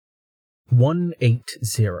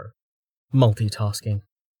180. Multitasking.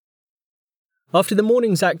 After the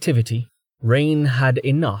morning's activity, Rain had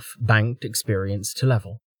enough banked experience to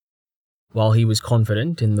level. While he was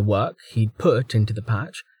confident in the work he'd put into the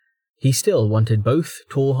patch, he still wanted both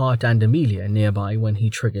Tallheart and Amelia nearby when he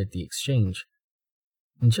triggered the exchange,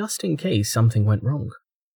 just in case something went wrong.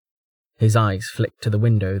 His eyes flicked to the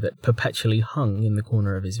window that perpetually hung in the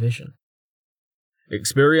corner of his vision.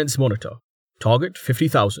 Experience monitor. Target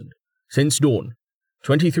 50,000. Since dawn,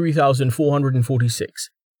 23,446.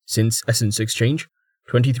 Since essence exchange,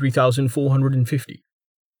 23,450.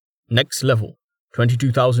 Next level,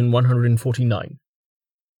 22,149.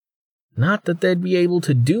 Not that they'd be able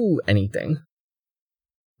to do anything.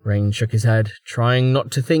 Rain shook his head, trying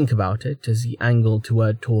not to think about it as he angled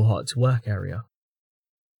toward Tallheart's work area.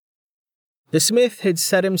 The smith had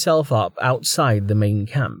set himself up outside the main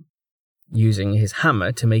camp, using his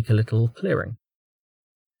hammer to make a little clearing,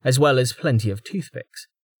 as well as plenty of toothpicks.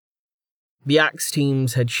 The axe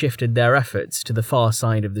teams had shifted their efforts to the far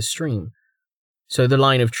side of the stream, so the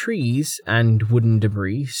line of trees and wooden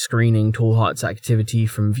debris screening Tallheart's activity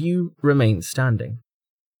from view remained standing.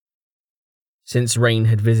 Since Rain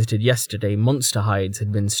had visited yesterday, monster hides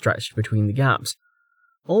had been stretched between the gaps,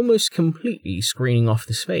 almost completely screening off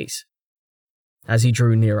the space. As he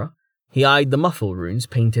drew nearer, he eyed the muffle runes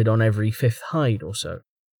painted on every fifth hide or so,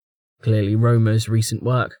 clearly Romer's recent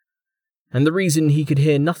work, and the reason he could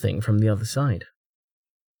hear nothing from the other side.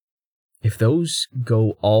 If those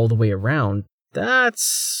go all the way around,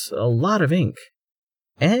 that's a lot of ink.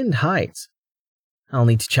 And hides. I'll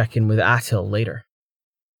need to check in with Attil later.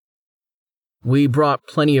 We brought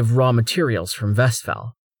plenty of raw materials from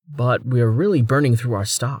Vestfal, but we're really burning through our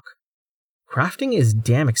stock. Crafting is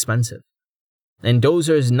damn expensive, and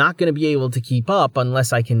Dozer's not going to be able to keep up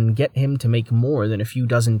unless I can get him to make more than a few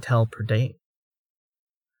dozen tel per day.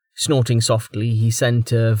 Snorting softly, he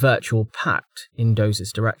sent a virtual pat in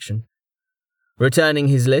Dozer's direction, returning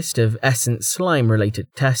his list of essence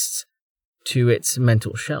slime-related tests to its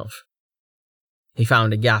mental shelf. He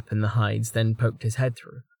found a gap in the hides, then poked his head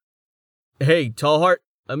through. Hey, Tallheart,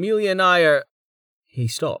 Amelia and I are... He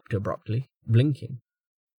stopped abruptly, blinking,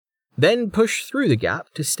 then pushed through the gap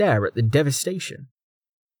to stare at the devastation.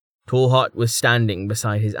 Tallheart was standing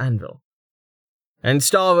beside his anvil, and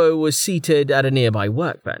Stavo was seated at a nearby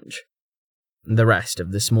workbench. The rest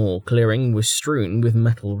of the small clearing was strewn with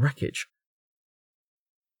metal wreckage.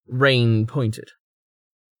 Rain pointed.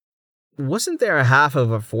 Wasn't there a half of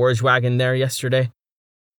a forge wagon there yesterday?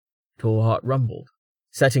 Tallheart rumbled,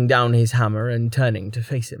 setting down his hammer and turning to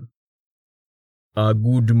face him. A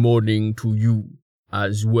good morning to you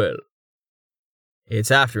as well.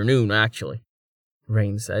 It's afternoon, actually,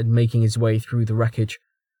 Rain said, making his way through the wreckage,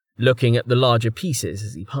 looking at the larger pieces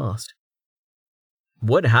as he passed.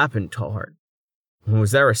 What happened, Tallheart?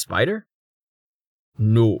 Was there a spider?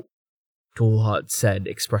 No, Tallheart said,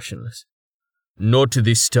 expressionless. Not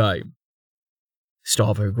this time.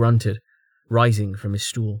 Stavo grunted, rising from his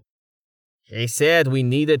stool. He said we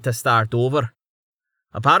needed to start over.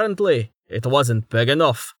 Apparently, it wasn't big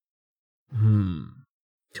enough.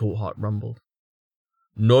 Tallheart rumbled.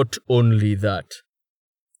 Not only that.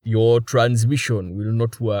 Your transmission will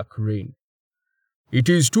not work, Rain. It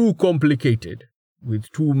is too complicated,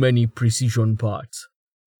 with too many precision parts.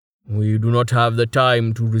 We do not have the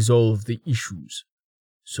time to resolve the issues,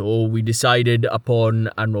 so we decided upon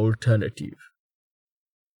an alternative.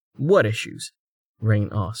 What issues? Rain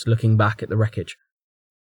asked, looking back at the wreckage.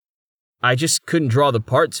 I just couldn't draw the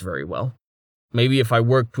parts very well. Maybe if I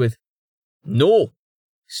worked with... No,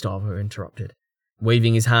 Stavo interrupted,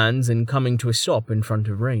 waving his hands and coming to a stop in front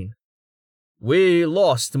of Rain. We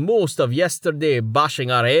lost most of yesterday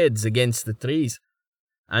bashing our heads against the trees,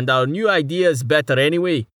 and our new idea's better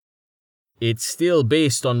anyway. It's still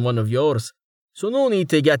based on one of yours, so no need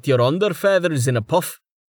to get your under feathers in a puff.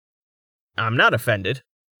 I'm not offended,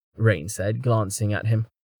 Rain said, glancing at him.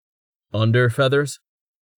 Under feathers?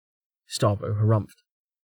 Stavo harumphed.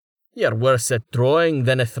 You're worse at drawing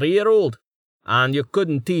than a 3-year-old, and you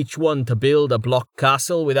couldn't teach one to build a block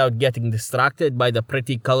castle without getting distracted by the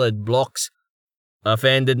pretty colored blocks.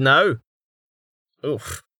 Offended now?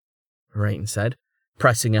 Oof, Rain said,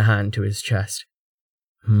 pressing a hand to his chest.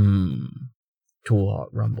 Tallheart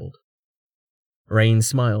rumbled. Rain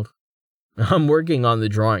smiled. I'm working on the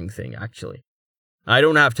drawing thing, actually. I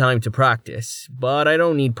don't have time to practice, but I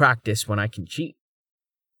don't need practice when I can cheat.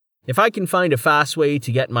 If I can find a fast way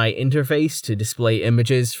to get my interface to display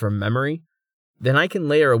images from memory, then I can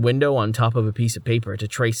layer a window on top of a piece of paper to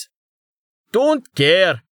trace. Don't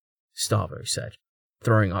care, Stavo said,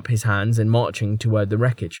 throwing up his hands and marching toward the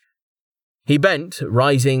wreckage. He bent,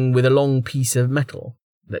 rising with a long piece of metal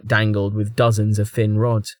that dangled with dozens of thin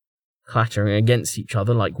rods, clattering against each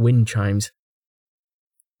other like wind chimes.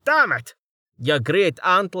 Damn it! You great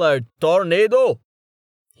antlered tornado!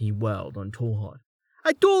 He whirled on Tallhot.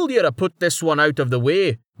 I told you to put this one out of the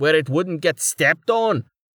way, where it wouldn't get stepped on.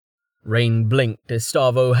 Rain blinked as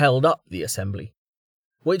Stavo held up the assembly,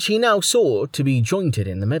 which he now saw to be jointed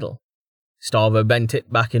in the middle. Stavo bent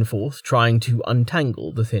it back and forth, trying to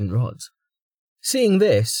untangle the thin rods. Seeing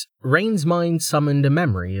this, Rain's mind summoned a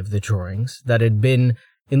memory of the drawings that had been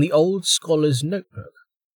in the old scholar's notebook,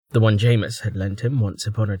 the one Jameis had lent him once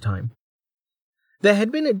upon a time. There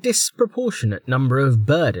had been a disproportionate number of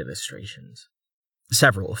bird illustrations,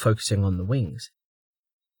 several focusing on the wings.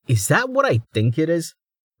 Is that what I think it is?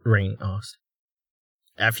 Rain asked.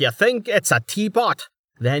 If you think it's a teapot,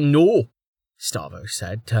 then no, Stavo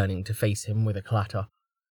said, turning to face him with a clatter.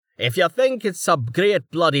 If you think it's a great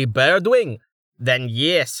bloody bird wing, then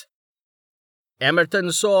yes.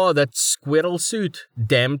 Emerton saw that squirrel suit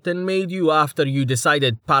Dempton made you after you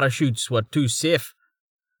decided parachutes were too safe.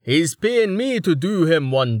 He's paying me to do him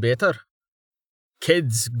one better.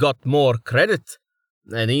 Kid's got more credit,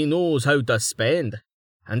 and he knows how to spend.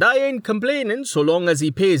 And I ain't complaining so long as he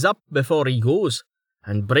pays up before he goes,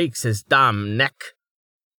 and breaks his damn neck.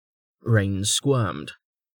 Rain squirmed,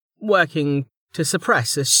 working to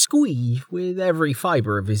suppress a squee with every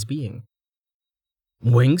fibre of his being.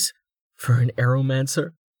 Wings? For an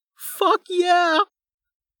aeromancer? Fuck yeah!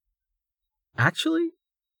 Actually,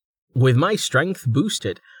 with my strength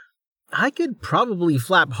boosted, I could probably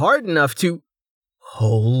flap hard enough to...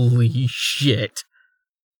 Holy shit!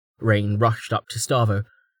 Rain rushed up to Stavo,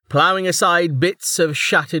 ploughing aside bits of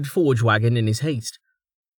shattered forge wagon in his haste.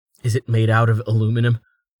 Is it made out of aluminum?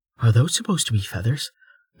 Are those supposed to be feathers?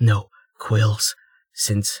 No, quills,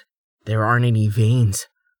 since there aren't any veins.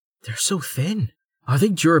 They're so thin. Are they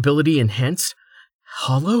durability enhanced?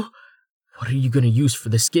 Hollow? What are you going to use for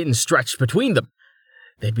the skin stretched between them?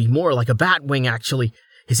 They'd be more like a bat wing, actually.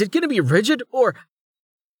 Is it going to be rigid, or...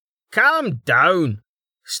 Calm down,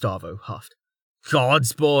 Stavo huffed.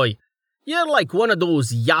 Gods, boy, you're like one of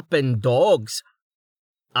those yapping dogs.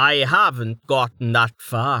 I haven't gotten that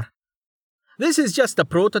far. This is just a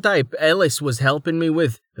prototype Ellis was helping me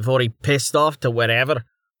with before he pissed off to wherever.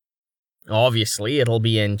 Obviously, it'll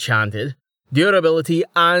be enchanted, durability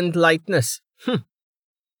and lightness.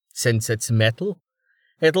 Since it's metal,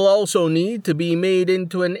 it'll also need to be made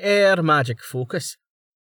into an air magic focus.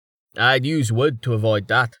 I'd use wood to avoid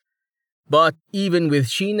that, but even with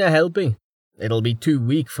Sheena helping, it'll be too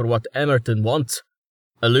weak for what Emerton wants.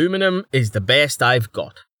 Aluminum is the best I've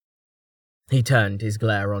got. He turned his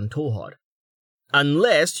glare on Tallhot.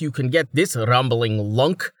 Unless you can get this rumbling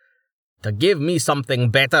lunk to give me something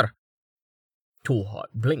better. Tallhot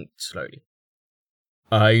blinked slowly.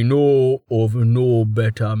 I know of no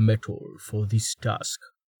better metal for this task.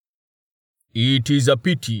 It is a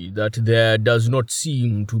pity that there does not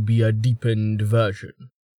seem to be a deepened version.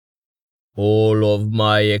 All of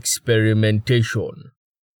my experimentation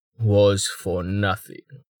was for nothing.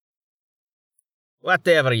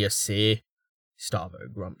 Whatever you say,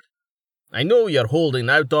 Stavo grumped. I know you're holding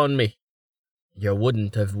out on me. You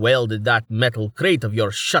wouldn't have welded that metal crate of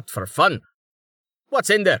yours shut for fun. What's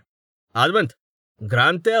in there? Advent?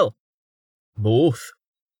 Grantel? Both?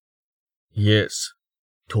 Yes,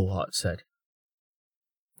 Tallhot said.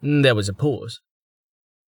 There was a pause.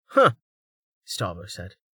 Huh, Stavo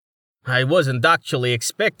said. I wasn't actually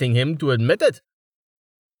expecting him to admit it.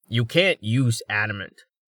 You can't use adamant,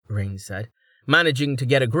 Rain said, managing to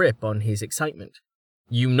get a grip on his excitement.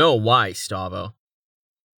 You know why, Stavo.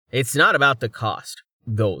 It's not about the cost,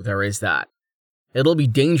 though there is that. It'll be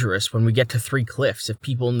dangerous when we get to Three Cliffs if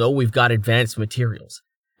people know we've got advanced materials,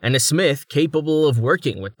 and a smith capable of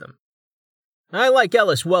working with them. I like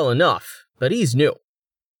Ellis well enough, but he's new.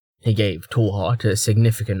 He gave Tallhot a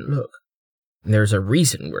significant look. There's a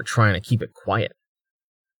reason we're trying to keep it quiet.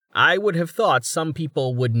 I would have thought some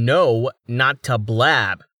people would know not to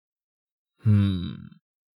blab.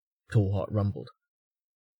 Tallhot rumbled.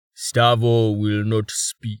 Stavo will not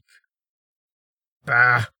speak.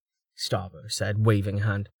 Bah, Stavo said, waving a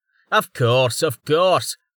hand. Of course, of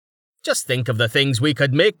course. Just think of the things we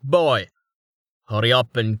could make, boy. Hurry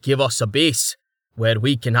up and give us a base, where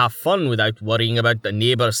we can have fun without worrying about the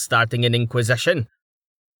neighbours starting an inquisition.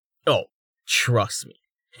 Oh, trust me,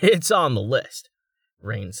 it's on the list,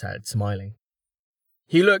 Rain said, smiling.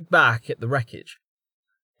 He looked back at the wreckage.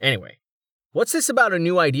 Anyway, what's this about a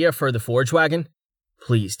new idea for the forge wagon?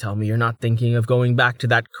 Please tell me you're not thinking of going back to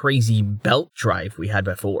that crazy belt drive we had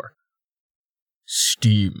before.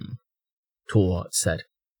 Steam, Tallhot said.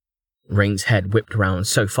 Rain's head whipped around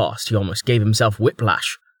so fast he almost gave himself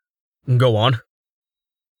whiplash. Go on.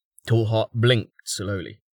 Tallheart blinked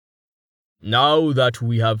slowly. Now that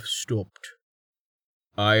we have stopped,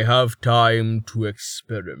 I have time to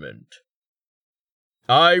experiment.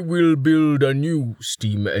 I will build a new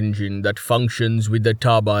steam engine that functions with the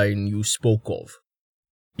turbine you spoke of,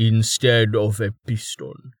 instead of a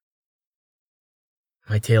piston.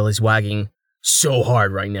 My tail is wagging so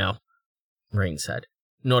hard right now, Rain said,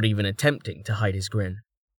 not even attempting to hide his grin.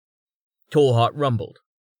 Tallheart rumbled.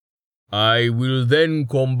 I will then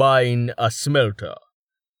combine a smelter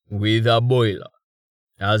with a boiler,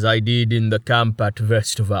 as I did in the camp at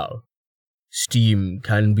Vestval. Steam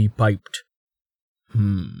can be piped.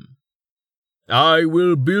 I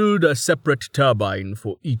will build a separate turbine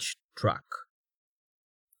for each track.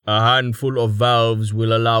 A handful of valves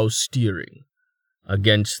will allow steering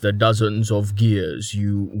against the dozens of gears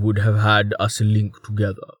you would have had us link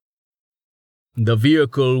together. The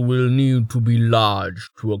vehicle will need to be large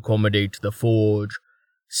to accommodate the forge,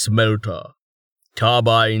 smelter,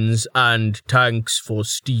 turbines, and tanks for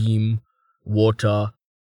steam, water,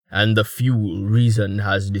 and the fuel Reason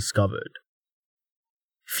has discovered.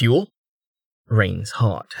 Fuel? Rain's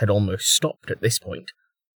heart had almost stopped at this point.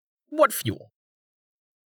 What fuel?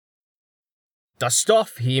 The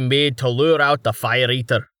stuff he made to lure out the Fire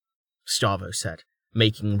Eater, Stavo said,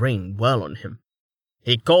 making Rain whirl on him.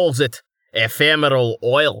 He calls it ephemeral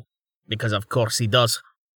oil, because of course he does.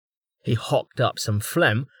 He hawked up some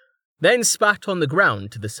phlegm, then spat on the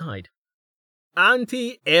ground to the side.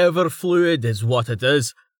 Anti-ever fluid is what it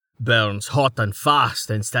is. Burns hot and fast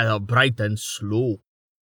instead of bright and slow.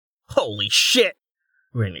 Holy shit!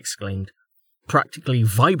 Rain exclaimed, practically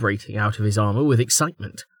vibrating out of his armor with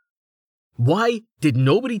excitement. Why did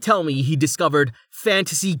nobody tell me he discovered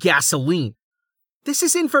fantasy gasoline? This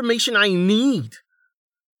is information I need!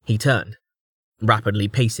 He turned, rapidly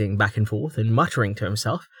pacing back and forth and muttering to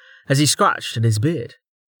himself as he scratched at his beard.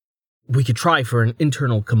 We could try for an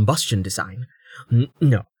internal combustion design.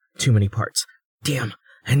 No, too many parts. Damn,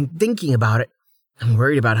 and thinking about it, I'm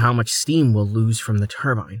worried about how much steam we'll lose from the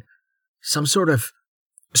turbine. Some sort of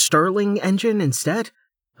Stirling engine instead?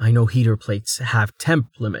 I know heater plates have temp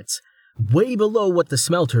limits, way below what the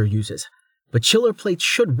smelter uses, but chiller plates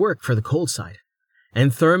should work for the cold side.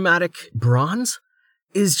 And thermatic bronze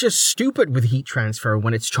is just stupid with heat transfer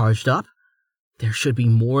when it's charged up. There should be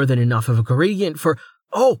more than enough of a gradient for...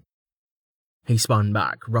 Oh! He spun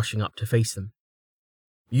back, rushing up to face them.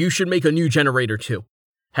 You should make a new generator too.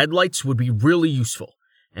 Headlights would be really useful,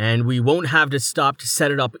 and we won't have to stop to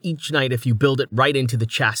set it up each night if you build it right into the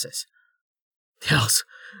chassis. Hells,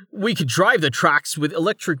 we could drive the tracks with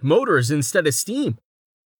electric motors instead of steam.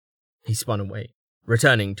 He spun away,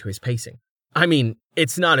 returning to his pacing. I mean,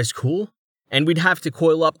 it's not as cool, and we'd have to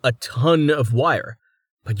coil up a ton of wire,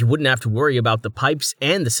 but you wouldn't have to worry about the pipes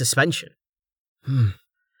and the suspension.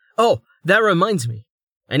 Oh, that reminds me.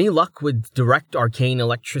 Any luck with direct arcane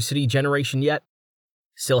electricity generation yet?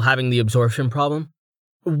 Still having the absorption problem?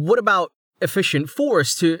 What about efficient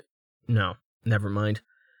force to... No, never mind.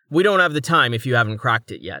 We don't have the time if you haven't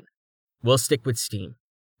cracked it yet. We'll stick with steam.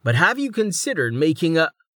 But have you considered making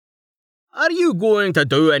a... Are you going to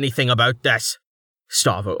do anything about this?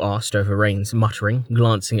 Stavo asked over Rain's muttering,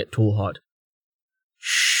 glancing at Tallheart.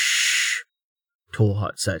 Shh,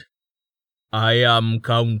 Tallheart said. I am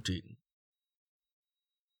counting.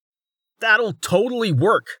 That'll totally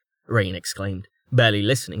work, Rain exclaimed, barely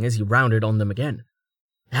listening as he rounded on them again.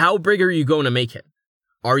 How big are you going to make it?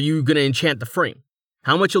 Are you going to enchant the frame?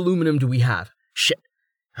 How much aluminum do we have? Shit.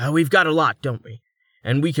 We've got a lot, don't we?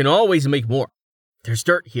 And we can always make more. There's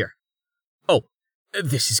dirt here. Oh,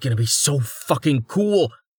 this is going to be so fucking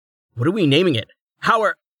cool. What are we naming it? How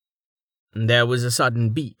are... There was a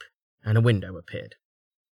sudden beep, and a window appeared.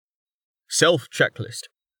 Self-checklist.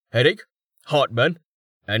 Headache? Heartburn?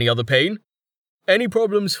 Any other pain? Any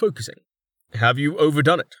problems focusing? Have you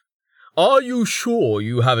overdone it? Are you sure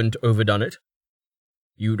you haven't overdone it?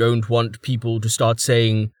 You don't want people to start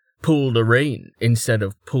saying, pull the rein instead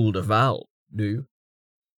of pull the valve, do you?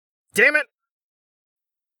 Damn it!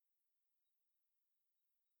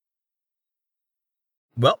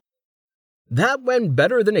 Well, that went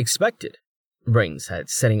better than expected, Rain said,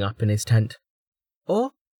 setting up in his tent.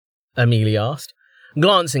 Oh? Amelia asked,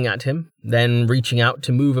 glancing at him, then reaching out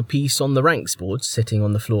to move a piece on the ranks board sitting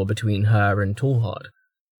on the floor between her and Tallheart.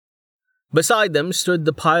 Beside them stood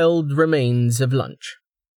the piled remains of lunch.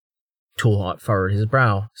 Tallheart furrowed his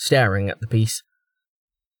brow, staring at the piece.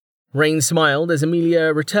 Rain smiled as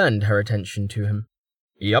Amelia returned her attention to him.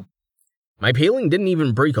 Yep. My peeling didn't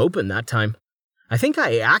even break open that time. I think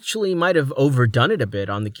I actually might have overdone it a bit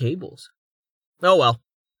on the cables. Oh well.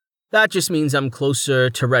 That just means I'm closer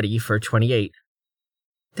to ready for 28.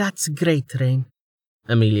 That's great, Rain,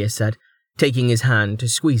 Amelia said, taking his hand to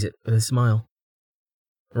squeeze it with a smile.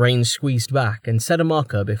 Rain squeezed back and set a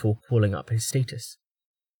marker before calling up his status.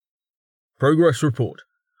 Progress report.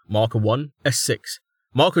 Marker 1, S6.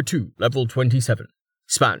 Marker 2, level 27.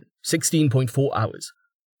 Span, 16.4 hours.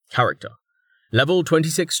 Character. Level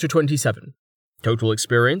 26 to 27. Total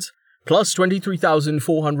experience, plus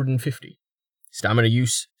 23,450. Stamina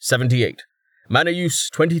use, 78. Mana use,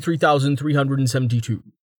 23,372.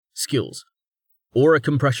 Skills. Aura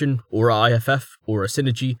Compression, Aura IFF, Aura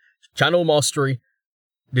Synergy, Channel Mastery,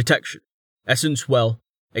 Detection, Essence Well,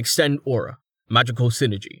 Extend Aura, Magical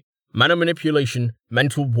Synergy, Mana Manipulation,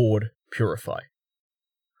 Mental Ward, Purify.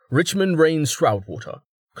 Richmond Rain Stroudwater.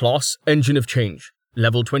 Class, Engine of Change.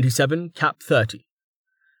 Level 27, Cap 30.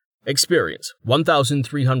 Experience,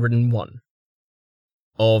 1,301.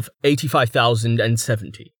 Of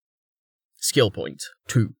 85,070. Skill points,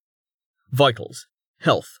 2. Vitals.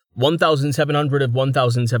 Health, 1,700 of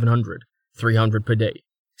 1,700, 300 per day.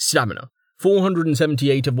 Stamina,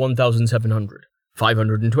 478 of 1,700,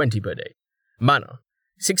 520 per day. Mana,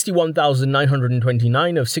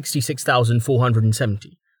 61,929 of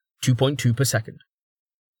 66,470, 2.2 per second.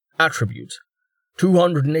 Attributes,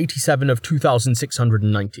 287 of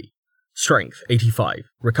 2,690. Strength, 85.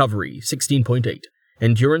 Recovery, 16.8.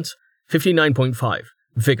 Endurance, 59.5.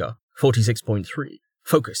 Vigor, 46.3.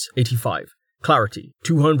 Focus, 85. Clarity,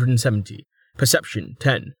 270. Perception,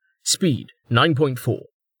 10. Speed, 9.4.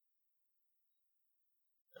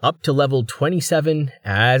 Up to level 27,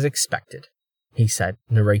 as expected, he said,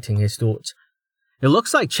 narrating his thoughts. It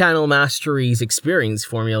looks like Channel Mastery's experience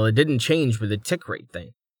formula didn't change with the tick rate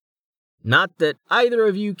thing. Not that either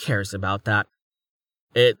of you cares about that.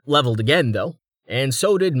 It leveled again, though, and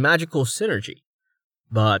so did Magical Synergy.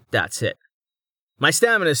 But that's it. My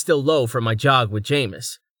stamina is still low from my jog with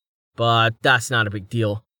Jameis, but that's not a big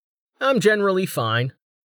deal. I'm generally fine.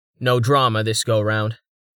 No drama this go-round.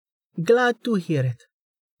 Glad to hear it,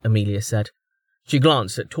 Amelia said. She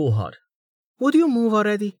glanced at Tallheart. Would you move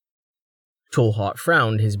already? Tallheart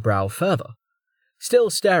frowned his brow further, still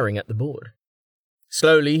staring at the board.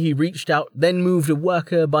 Slowly he reached out, then moved a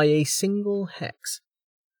worker by a single hex.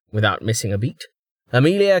 Without missing a beat,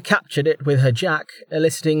 Amelia captured it with her jack,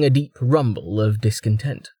 eliciting a deep rumble of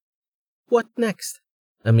discontent. What next?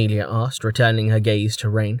 Amelia asked, returning her gaze to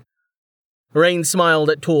Rain. Rain smiled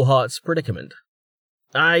at Tallheart's predicament.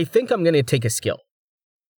 I think I'm going to take a skill.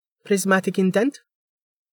 Prismatic Intent?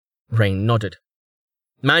 Rain nodded,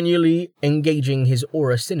 manually engaging his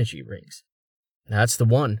aura synergy rings. That's the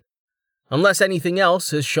one. Unless anything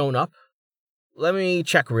else has shown up. Let me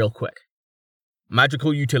check real quick.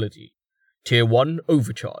 Magical Utility. Tier 1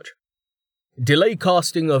 Overcharge. Delay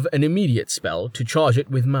casting of an immediate spell to charge it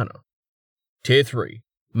with mana. Tier 3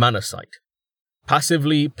 Mana Sight.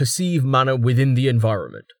 Passively perceive mana within the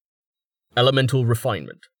environment. Elemental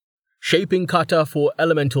Refinement. Shaping Kata for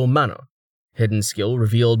elemental mana. Hidden skill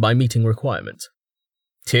revealed by meeting requirements.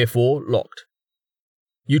 Tier 4 Locked.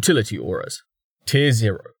 Utility Auras. Tier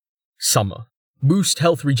 0 Summer. Boost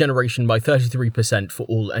health regeneration by 33% for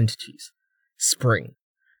all entities. Spring.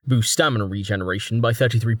 Boost stamina regeneration by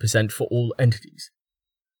 33% for all entities.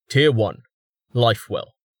 Tier 1. Life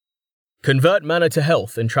Well. Convert mana to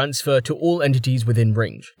health and transfer to all entities within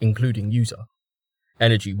range, including user.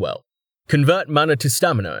 Energy Well. Convert mana to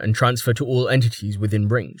stamina and transfer to all entities within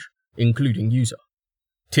range, including user.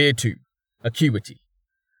 Tier 2. Acuity.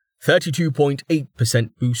 32.8%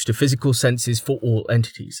 boost to physical senses for all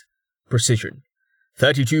entities. Precision.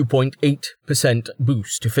 32.8%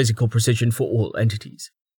 boost to physical precision for all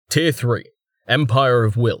entities. Tier 3. Empire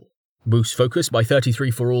of Will. Boost focus by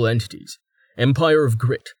 33 for all entities. Empire of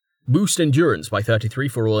Grit. Boost endurance by 33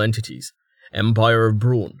 for all entities. Empire of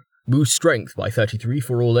Brawn. Boost strength by 33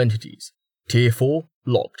 for all entities. Tier 4.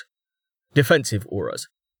 Locked. Defensive auras.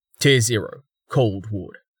 Tier 0. Cold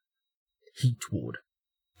Ward. Heat Ward.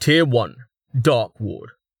 Tier 1. Dark Ward.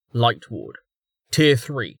 Light Ward. Tier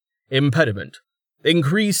 3. Impediment.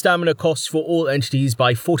 Increase stamina costs for all entities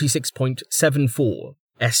by 46.74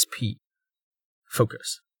 SP.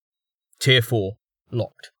 Focus. Tier 4.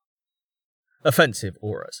 Locked. Offensive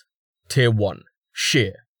auras. Tier 1.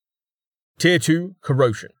 Shear. Tier 2.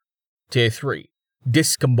 Corrosion. Tier 3.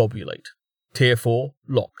 Discombobulate. Tier 4.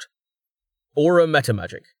 Locked. Aura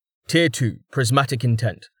Metamagic. Tier 2. Prismatic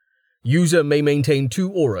Intent. User may maintain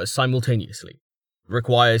 2 auras simultaneously.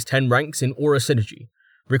 Requires 10 ranks in Aura Synergy.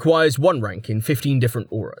 Requires 1 rank in 15 different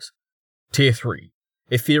auras. Tier 3.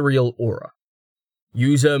 Ethereal Aura.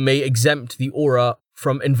 User may exempt the aura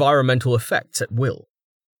from environmental effects at will.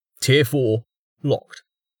 Tier 4, locked.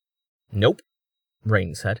 Nope,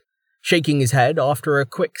 Rain said, shaking his head after a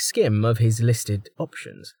quick skim of his listed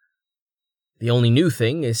options. The only new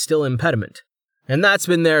thing is still impediment, and that's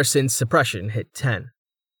been there since suppression hit 10.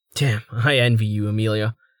 Damn, I envy you,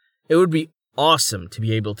 Amelia. It would be awesome to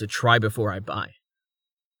be able to try before I buy.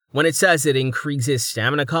 When it says it increases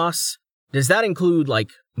stamina costs, does that include,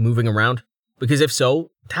 moving around? Because if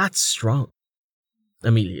so, that's strong.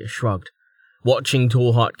 Amelia shrugged, watching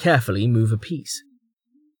Tallheart carefully move a piece.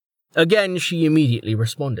 Again, she immediately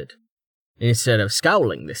responded. Instead of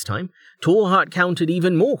scowling this time, Tallheart counted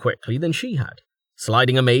even more quickly than she had,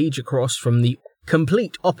 sliding a mage across from the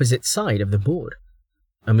complete opposite side of the board.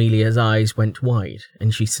 Amelia's eyes went wide,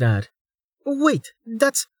 and she stared. Wait,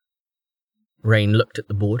 that's... Rain looked at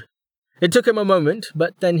the board. It took him a moment,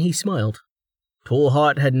 but then he smiled.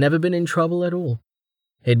 Tallheart had never been in trouble at all.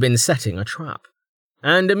 He'd been setting a trap,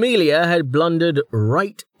 and Amelia had blundered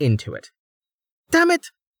right into it. Damn it!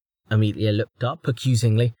 Amelia looked up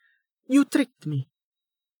accusingly. You tricked me.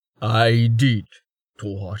 I did,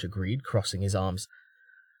 Tallheart agreed, crossing his arms.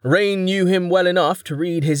 Rain knew him well enough to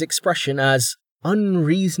read his expression as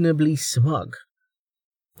unreasonably smug.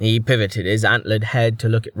 He pivoted his antlered head to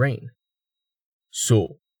look at Rain.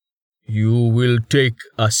 So, you will take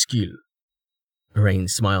a skill. Rain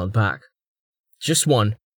smiled back. Just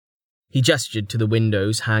one. He gestured to the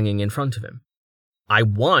windows hanging in front of him. I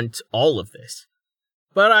want all of this.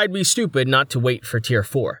 But I'd be stupid not to wait for Tier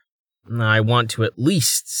 4. I want to at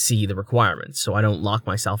least see the requirements so I don't lock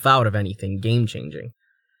myself out of anything game-changing.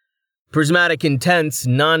 Prismatic Intent's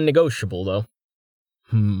non-negotiable, though.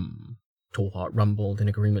 Tallheart rumbled in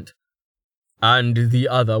agreement. And the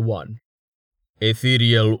other one.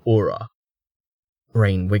 Ethereal Aura.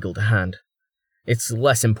 Rain wiggled a hand. It's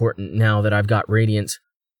less important now that I've got Radiance.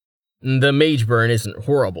 The mage burn isn't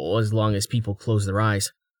horrible as long as people close their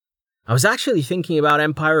eyes. I was actually thinking about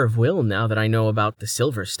Empire of Will now that I know about the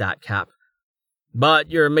silver stat cap. But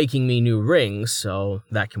you're making me new rings, so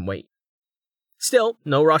that can wait. Still,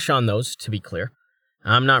 no rush on those, to be clear.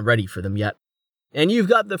 I'm not ready for them yet. And you've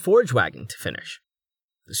got the forge wagon to finish.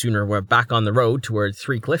 The sooner we're back on the road toward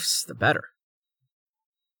Three Cliffs, the better.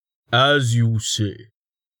 As you say,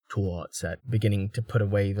 Tallheart said, beginning to put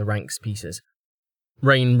away the ranks pieces.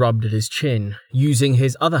 Rain rubbed at his chin, using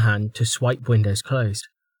his other hand to swipe windows closed.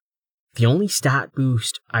 The only stat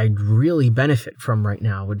boost I'd really benefit from right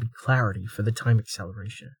now would be clarity for the time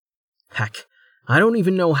acceleration. Heck, I don't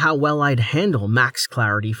even know how well I'd handle max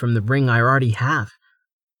clarity from the ring I already have.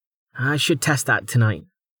 I should test that tonight.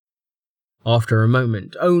 After a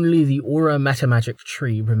moment, only the aura metamagic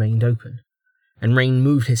tree remained open, and Rain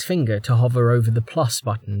moved his finger to hover over the plus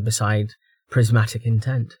button beside Prismatic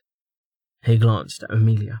Intent. He glanced at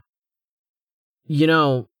Amelia. You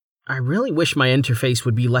know, I really wish my interface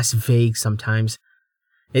would be less vague sometimes.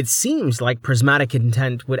 It seems like Prismatic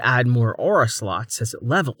Intent would add more aura slots as it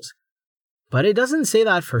levels, but it doesn't say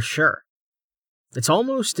that for sure. It's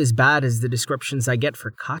almost as bad as the descriptions I get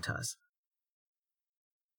for katas.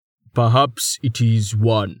 Perhaps it is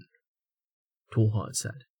one, Tallheart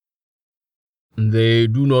said. They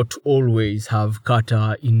do not always have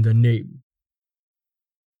kata in the name.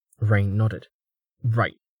 Rain nodded.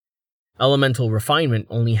 Right. Elemental Refinement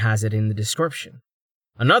only has it in the description.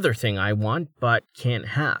 Another thing I want, but can't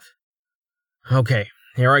have. Okay,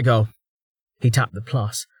 here I go. He tapped the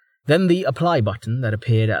plus, then the apply button that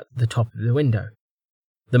appeared at the top of the window.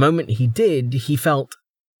 The moment he did, he felt...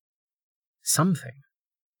 something.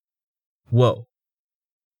 Whoa.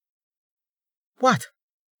 What?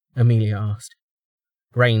 Amelia asked.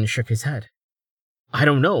 Rain shook his head. I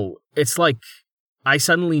don't know, it's like I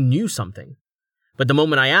suddenly knew something. But the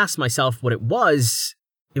moment I asked myself what it was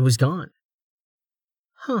gone.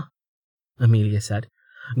 Huh, Amelia said,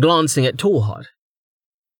 glancing at Tallheart.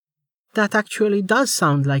 That actually does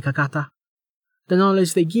sound like a kata. The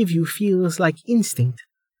knowledge they give you feels like instinct,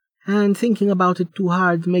 and thinking about it too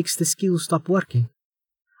hard makes the skill stop working.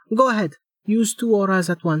 Go ahead, use 2 auras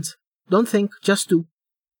at once. Don't think, just do.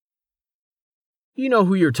 You know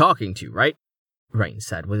who you're talking to, right? Rain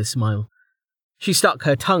said with a smile. She stuck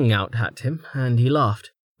her tongue out at him, and he laughed,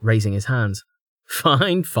 raising his hands.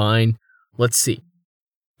 Fine. Let's see.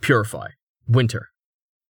 Purify. Winter.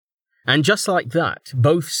 And just like that,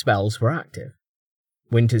 both spells were active.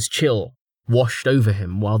 Winter's chill washed over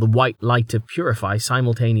him while the white light of Purify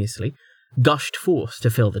simultaneously gushed forth to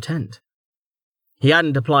fill the tent. He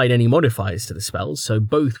hadn't applied any modifiers to the spells, so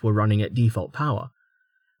both were running at default power,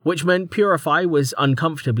 which meant Purify was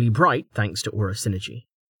uncomfortably bright thanks to aura synergy.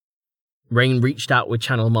 Rain reached out with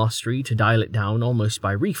channel mastery to dial it down almost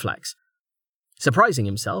by reflex, surprising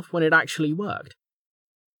himself when it actually worked.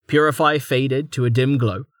 Purify faded to a dim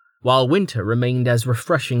glow, while Winter remained as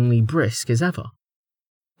refreshingly brisk as ever.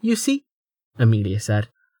 "You see?" Amelia said.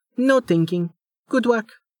 "No thinking. Good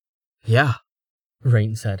work." "Yeah,"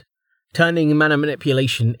 Rain said, turning mana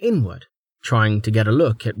manipulation inward, trying to get a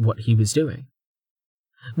look at what he was doing.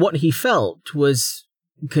 What he felt was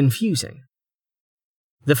confusing.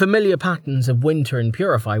 The familiar patterns of Winter and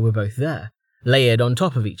Purify were both there, layered on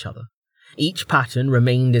top of each other. Each pattern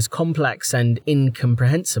remained as complex and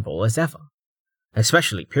incomprehensible as ever,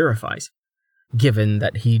 especially Purify's, given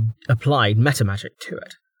that he'd applied metamagic to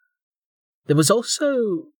it. There was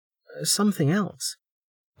also something else,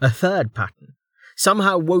 a third pattern,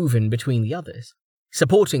 somehow woven between the others,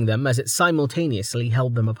 supporting them as it simultaneously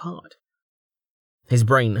held them apart. His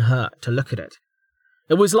brain hurt to look at it.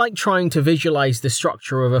 It was like trying to visualize the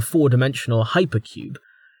structure of a four-dimensional hypercube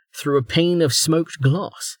through a pane of smoked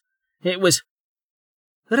glass. It was...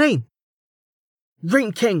 "Rain!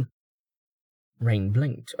 Rain King!" Rain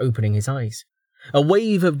blinked, opening his eyes. A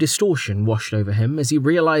wave of distortion washed over him as he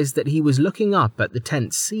realized that he was looking up at the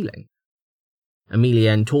tent's ceiling. Amelia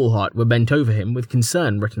and Tallheart were bent over him with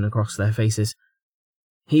concern written across their faces.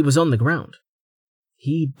 He was on the ground.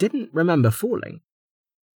 He didn't remember falling.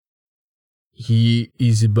 "He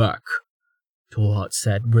is back," Tallheart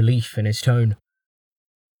said, relief in his tone.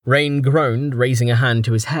 Rain groaned, raising a hand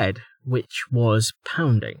to his head, which was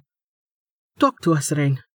pounding. "Talk to us,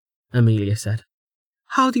 Rain," Amelia said.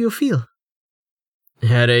 "How do you feel?"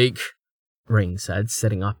 "Headache," Rain said,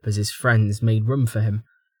 sitting up as his friends made room for him,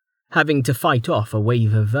 having to fight off a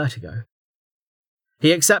wave of vertigo.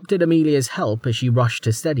 He accepted Amelia's help as she rushed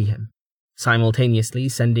to steady him, simultaneously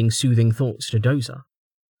sending soothing thoughts to Dozer.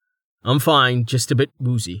 "I'm fine, just a bit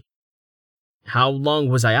woozy." "How long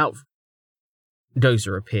was I out?"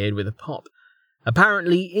 Dozer appeared with a pop,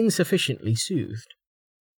 apparently insufficiently soothed.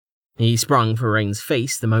 He sprung for Rain's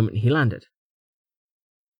face the moment he landed.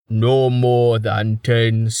 "No more than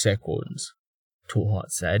 10 seconds,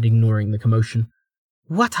 Tallheart said, ignoring the commotion.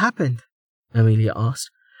 "What happened?" Amelia asked,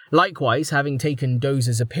 likewise having taken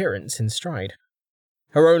Dozer's appearance in stride.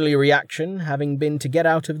 Her only reaction having been to get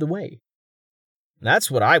out of the way.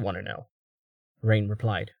 "That's what I want to know," Rain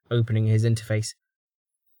replied, opening his interface.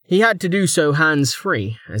 He had to do so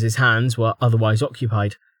hands-free, as his hands were otherwise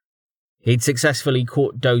occupied. He'd successfully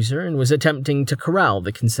caught Dozer and was attempting to corral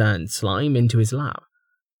the concerned slime into his lap.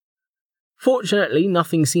 Fortunately,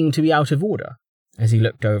 nothing seemed to be out of order, as he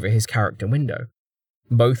looked over his character window.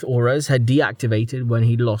 Both auras had deactivated when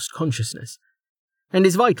he'd lost consciousness, and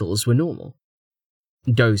his vitals were normal.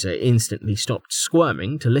 Dozer instantly stopped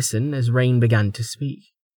squirming to listen as Rain began to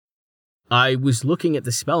speak. "I was looking at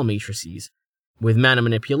the spell matrices, with mana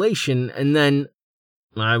manipulation, and then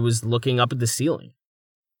I was looking up at the ceiling.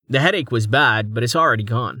 The headache was bad, but it's already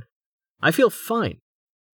gone. I feel fine.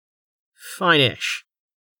 Fine-ish."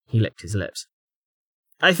 He licked his lips.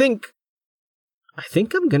 I think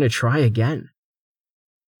I'm gonna try again."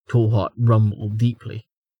 Tallheart rumbled deeply.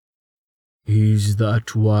 "Is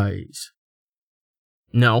that wise?"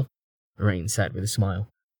 "No," Rain said with a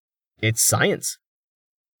smile. "It's science."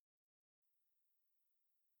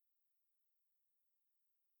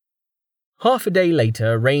 Half a day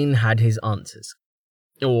later, Rain had his answers.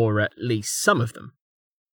 Or at least some of them.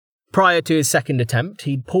 Prior to his second attempt,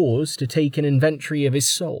 he'd paused to take an inventory of his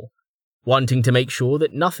soul, wanting to make sure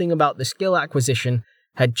that nothing about the skill acquisition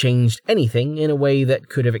had changed anything in a way that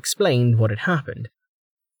could have explained what had happened.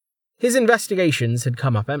 His investigations had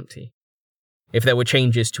come up empty. If there were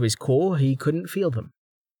changes to his core, he couldn't feel them.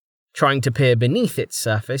 Trying to peer beneath its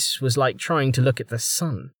surface was like trying to look at the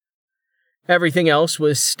sun. Everything else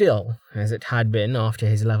was still as it had been after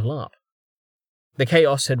his level up. The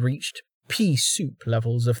chaos had reached pea soup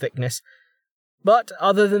levels of thickness, but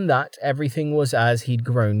other than that, everything was as he'd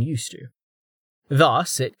grown used to.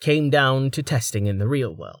 Thus, it came down to testing in the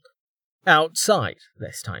real world. Outside,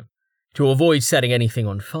 this time, to avoid setting anything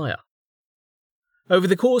on fire. Over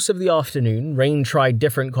the course of the afternoon, Rain tried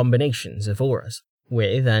different combinations of auras,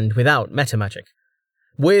 with and without metamagic,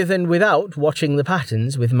 with and without watching the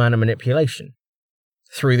patterns with mana manipulation.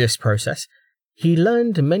 Through this process, he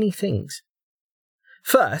learned many things.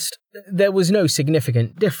 First, there was no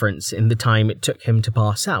significant difference in the time it took him to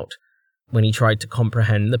pass out, when he tried to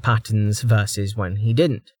comprehend the patterns versus when he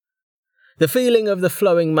didn't. The feeling of the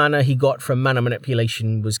flowing mana he got from mana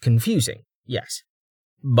manipulation was confusing, yes,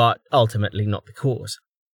 but ultimately not the cause.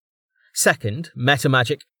 Second,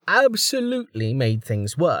 metamagic absolutely made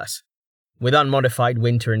things worse. With unmodified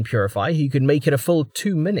Winter and Purify, he could make it a full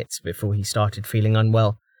 2 minutes before he started feeling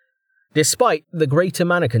unwell. despite the greater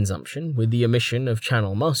mana consumption with the omission of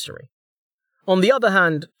channel mastery. On the other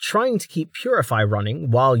hand, trying to keep Purify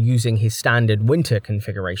running while using his standard winter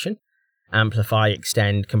configuration, Amplify,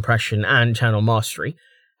 Extend, Compression, and Channel Mastery,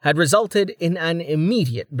 had resulted in an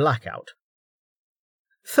immediate blackout.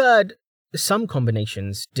 Third, some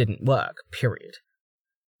combinations didn't work, period.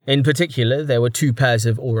 In particular, there were 2 pairs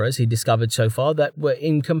of auras he discovered so far that were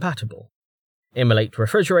incompatible: Immolate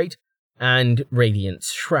Refrigerate and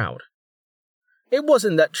Radiance Shroud. It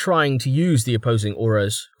wasn't that trying to use the opposing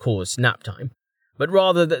auras caused nap time, but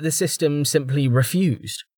rather that the system simply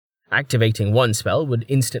refused. Activating one spell would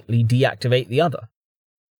instantly deactivate the other,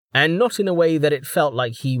 and not in a way that it felt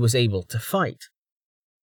like he was able to fight.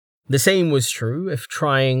 The same was true if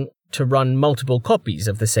trying to run multiple copies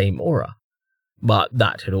of the same aura, but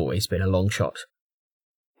that had always been a long shot.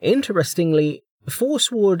 Interestingly, Force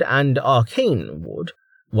Ward and Arcane Ward,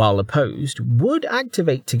 while opposed, would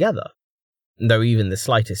activate together, though even the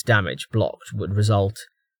slightest damage blocked would result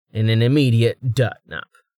in an immediate dirt nap.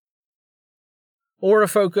 Aura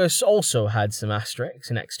Focus also had some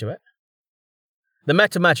asterisks next to it. The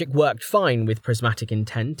meta magic worked fine with Prismatic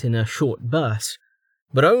Intent in a short burst,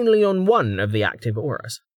 but only on one of the active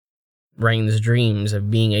auras. Rain's dreams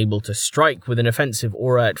of being able to strike with an offensive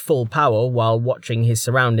aura at full power while watching his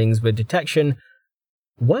surroundings with detection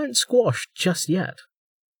weren't squashed just yet.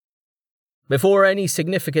 Before any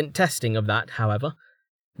significant testing of that, however,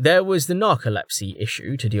 there was the narcolepsy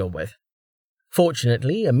issue to deal with.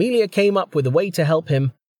 Fortunately, Amelia came up with a way to help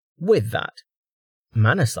him with that: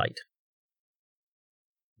 Mana Sight.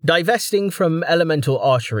 Divesting from elemental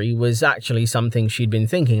archery was actually something she'd been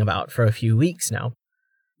thinking about for a few weeks now,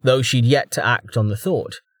 though she'd yet to act on the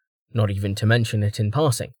thought, not even to mention it in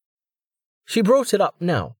passing. She brought it up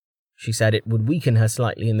now. She said it would weaken her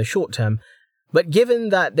slightly in the short term, but given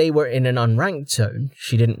that they were in an unranked zone,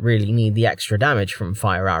 she didn't really need the extra damage from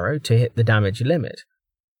Fire Arrow to hit the damage limit.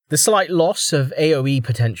 The slight loss of AoE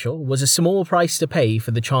potential was a small price to pay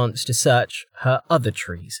for the chance to search her other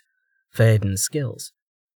trees for hidden skills.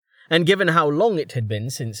 And given how long it had been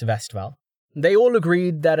since Vestval, they all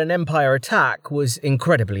agreed that an Empire attack was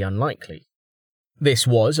incredibly unlikely. This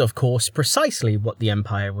was, of course, precisely what the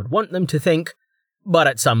Empire would want them to think, but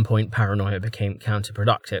at some point paranoia became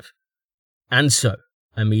counterproductive. And so,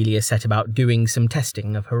 Amelia set about doing some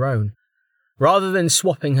testing of her own. Rather than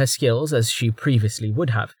swapping her skills as she previously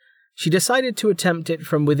would have, she decided to attempt it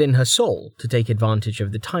from within her soul to take advantage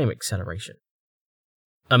of the time acceleration.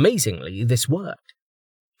 Amazingly, this worked.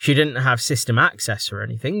 She didn't have system access or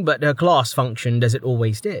anything, but her class functioned as it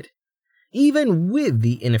always did. Even with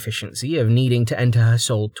the inefficiency of needing to enter her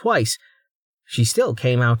soul twice, she still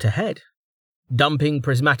came out ahead, dumping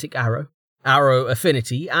Prismatic Arrow, Arrow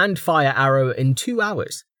Affinity, and Fire Arrow in 2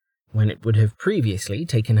 hours, when it would have previously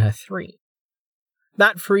taken her 3.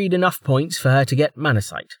 That freed enough points for her to get Mana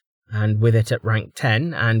Sight, and with it at rank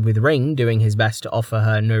 10, and with Rain doing his best to offer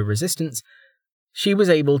her no resistance, she was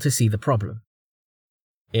able to see the problem.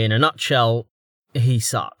 In a nutshell, he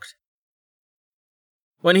sucked.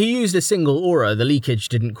 When he used a single aura, the leakage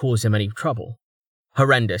didn't cause him any trouble,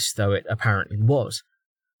 horrendous though it apparently was.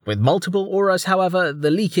 With multiple auras, however, the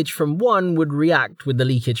leakage from one would react with the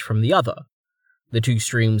leakage from the other, the 2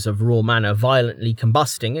 streams of raw mana violently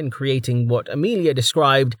combusting and creating what Amelia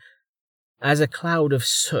described as a cloud of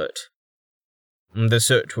soot. The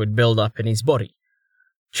soot would build up in his body,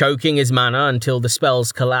 choking his mana until the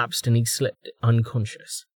spells collapsed and he slipped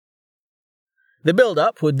unconscious. The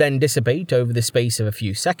build-up would then dissipate over the space of a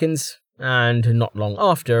few seconds, and not long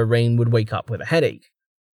after, Rain would wake up with a headache,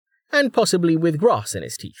 and possibly with grass in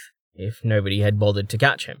his teeth, if nobody had bothered to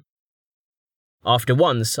catch him. After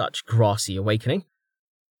one such grassy awakening,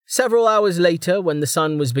 several hours later when the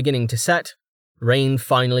sun was beginning to set, Rain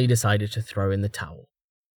finally decided to throw in the towel.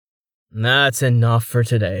 "That's enough for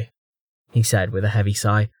today," he said with a heavy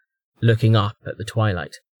sigh, looking up at the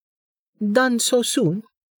twilight. "Done so soon?"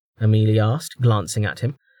 Amelia asked, glancing at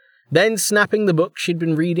him, then snapping the book she'd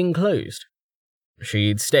been reading closed.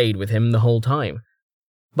 She'd stayed with him the whole time,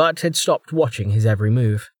 but had stopped watching his every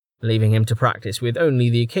move, leaving him to practice with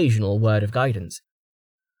only the occasional word of guidance.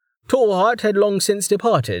 Tallheart had long since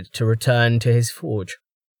departed to return to his forge.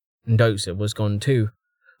 Dozer was gone too,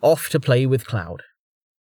 off to play with Cloud.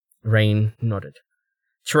 Rain nodded,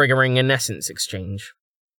 triggering an essence exchange.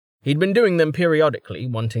 He'd been doing them periodically,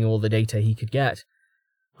 wanting all the data he could get.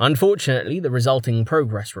 Unfortunately, the resulting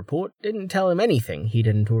progress report didn't tell him anything he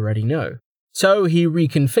didn't already know, so he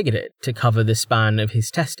reconfigured it to cover the span of his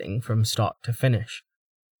testing from start to finish.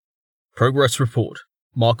 Progress report.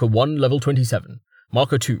 Marker 1, level 27.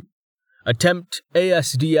 Marker 2. Attempt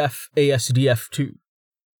ASDF 2.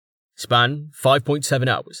 Span 5.7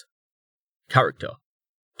 hours. Character.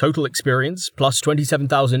 Total experience plus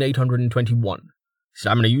 27,821.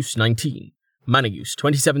 Stamina use 19. Mana use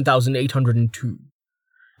 27,802.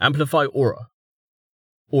 Amplify aura.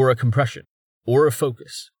 Aura compression. Aura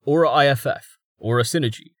focus. Aura IFF. Aura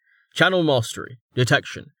synergy. Channel mastery.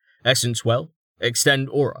 Detection. Essence well. Extend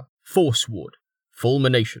aura. Force ward.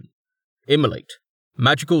 Fulmination. Immolate.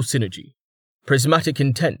 Magical synergy. Prismatic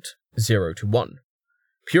intent 0 to 1.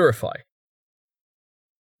 Purify.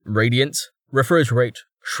 Radiance. Refrigerate.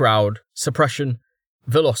 Shroud. Suppression.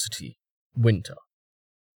 Velocity. Winter.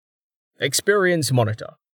 Experience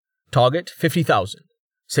monitor. Target 50,000.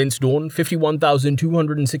 Since dawn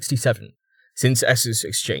 51,267. Since S's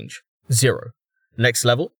exchange 0. Next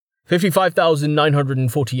level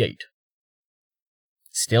 55,948.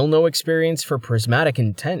 Still no experience for prismatic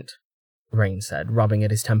intent, Rain said, rubbing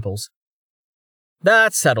at his temples.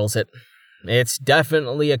 That settles it. It's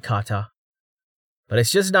definitely a kata. But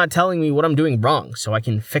it's just not telling me what I'm doing wrong, so I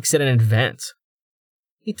can fix it in advance.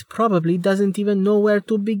 It probably doesn't even know where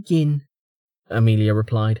to begin, Amelia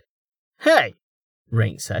replied. Hey,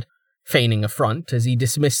 Rain said, feigning affront as he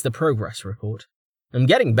dismissed the progress report. I'm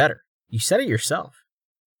getting better. You said it yourself.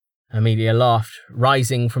 Amelia laughed,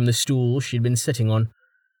 rising from the stool she'd been sitting on,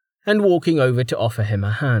 and walking over to offer him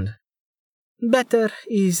a hand. Better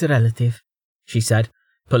is relative, she said,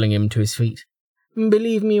 pulling him to his feet.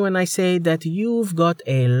 Believe me when I say that you've got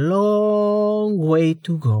a long way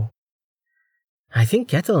to go. I think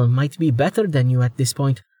Kettle might be better than you at this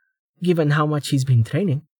point, given how much he's been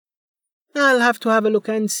training. I'll have to have a look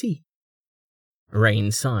and see.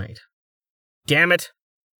 Rain sighed. Damn it!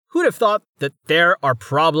 Who'd have thought that there are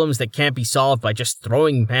problems that can't be solved by just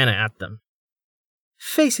throwing mana at them?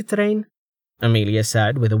 Face it, Rain, Amelia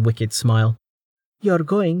said with a wicked smile. You're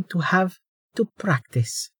going to have to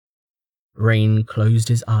practice. Rain closed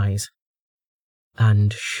his eyes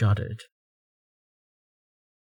and shuddered.